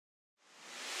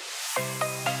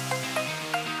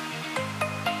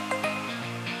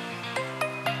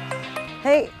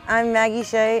Hey, I'm Maggie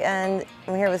Shea and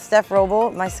I'm here with Steph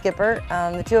Roble, my skipper.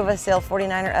 The two of us sail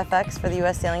 49er FX for the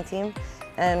U.S. sailing team,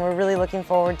 and we're really looking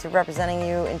forward to representing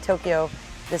you in Tokyo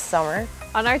this summer.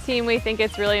 On our team, we think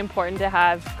it's really important to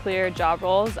have clear job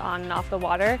roles on and off the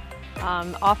water.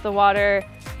 Off the water,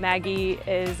 Maggie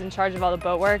is in charge of all the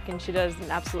boat work, and she does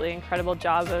an absolutely incredible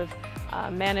job of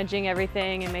managing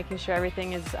everything and making sure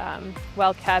everything is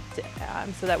well kept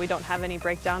so that we don't have any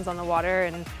breakdowns on the water.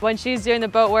 And when she's doing the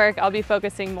boat work, I'll be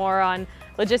focusing more on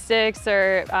logistics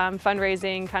or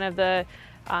fundraising, kind of the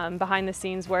behind the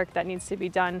scenes work that needs to be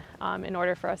done in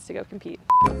order for us to go compete.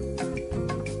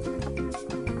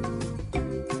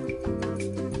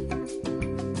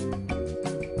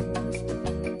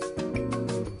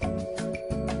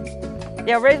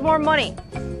 Yeah, raise more money.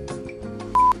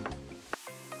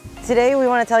 Today we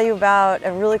want to tell you about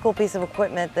a really cool piece of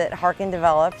equipment that Harken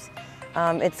developed.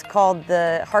 It's called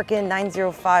the Harken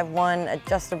 9051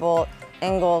 Adjustable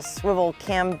Angle Swivel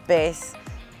Cam Base,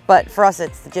 but for us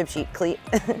it's the jib sheet Cleat.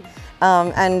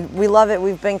 And we love it.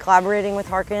 We've been collaborating with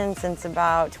Harken since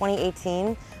about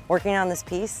 2018, working on this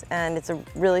piece, and it's a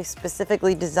really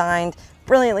specifically designed,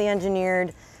 brilliantly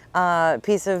engineered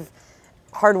piece of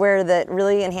hardware that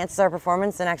really enhances our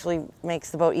performance and actually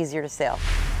makes the boat easier to sail.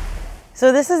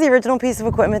 So this is the original piece of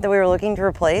equipment that we were looking to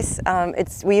replace.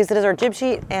 We used it as our jib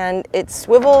sheet, and it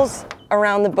swivels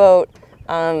around the boat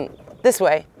this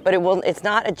way, but it's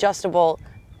not adjustable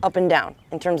up and down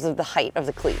in terms of the height of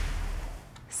the cleat.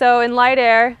 So in light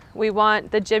air, we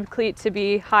want the jib cleat to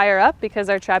be higher up because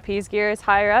our trapeze gear is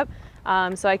higher up,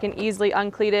 so I can easily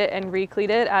uncleat it and recleat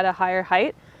it at a higher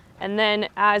height. And then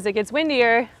as it gets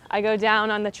windier, I go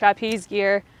down on the trapeze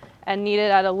gear and knead it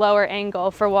at a lower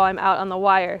angle for while I'm out on the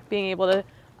wire, being able to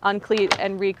uncleat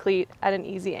and recleat at an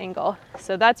easy angle.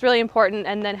 So that's really important.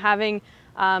 And then having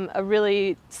a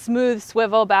really smooth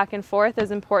swivel back and forth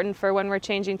is important for when we're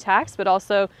changing tacks, but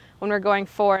also when we're going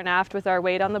fore and aft with our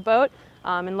weight on the boat.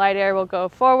 In light air, we'll go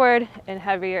forward, and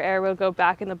heavier air, we'll go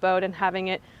back in the boat, and having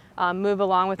it move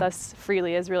along with us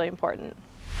freely is really important.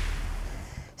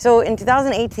 So in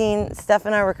 2018, Steph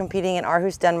and I were competing in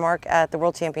Aarhus, Denmark at the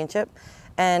World Championship,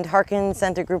 and Harken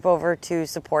sent a group over to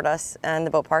support us and the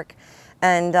boat park.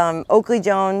 And Oakley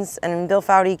Jones and Bill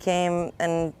Foudy came,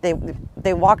 and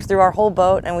they walked through our whole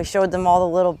boat, and we showed them all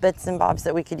the little bits and bobs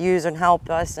that we could use and help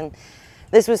us. And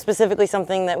this was specifically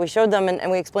something that we showed them, and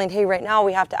we explained, hey, right now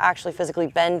we have to actually physically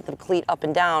bend the cleat up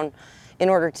and down in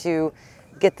order to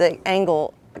get the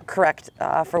angle correct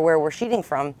for where we're sheeting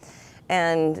from.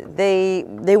 And they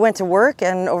went to work,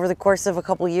 and over the course of a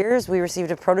couple years, we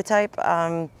received a prototype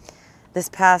this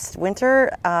past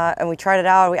winter, and we tried it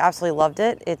out. We absolutely loved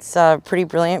it. It's a pretty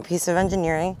brilliant piece of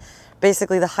engineering.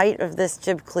 Basically, the height of this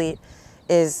jib cleat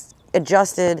is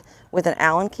adjusted with an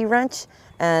Allen key wrench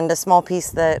and a small piece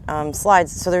that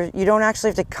slides. So you don't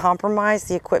actually have to compromise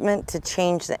the equipment to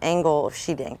change the angle of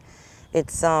sheeting.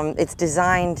 It's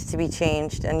designed to be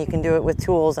changed, and you can do it with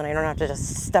tools, and you don't have to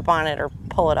just step on it or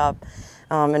pull it up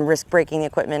and risk breaking the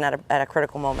equipment at a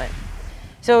critical moment.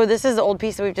 So this is the old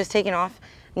piece that we've just taken off,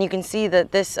 and you can see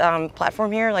that this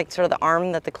platform here, like sort of the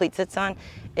arm that the cleat sits on,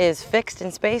 is fixed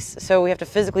in space, so we have to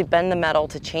physically bend the metal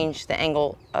to change the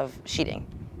angle of sheeting.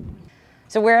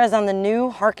 So whereas on the new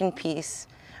Harken piece,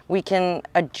 we can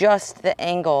adjust the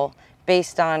angle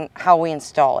based on how we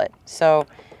install it. So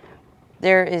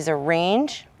there is a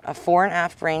range, a fore and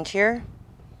aft range here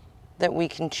that we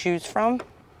can choose from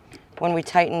when we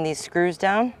tighten these screws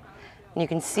down. And you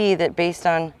can see that based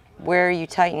on where you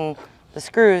tighten the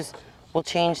screws will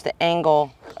change the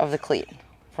angle of the cleat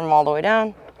from all the way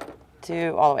down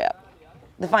to all the way up.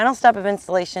 The final step of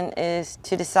installation is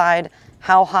to decide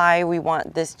how high we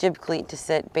want this jib cleat to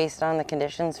sit based on the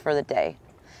conditions for the day.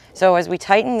 So as we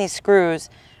tighten these screws,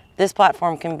 this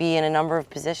platform can be in a number of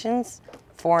positions,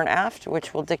 fore and aft,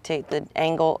 which will dictate the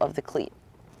angle of the cleat.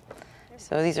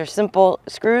 So these are simple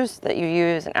screws that you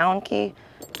use an Allen key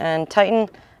and tighten,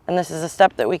 and this is a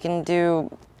step that we can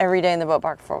do every day in the boat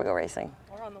park before we go racing.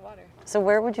 Or on the water. So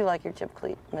where would you like your jib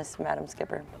cleat, Miss Madam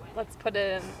Skipper? Let's put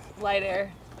it in light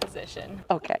air position.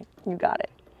 Okay, you got it.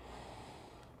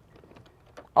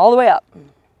 All the way up.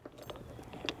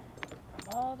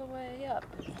 All the way up.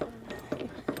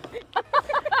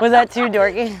 Was that too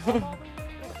dorky?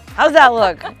 How's that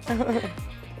look?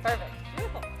 Perfect.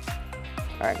 Beautiful.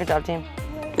 All right, good job, team.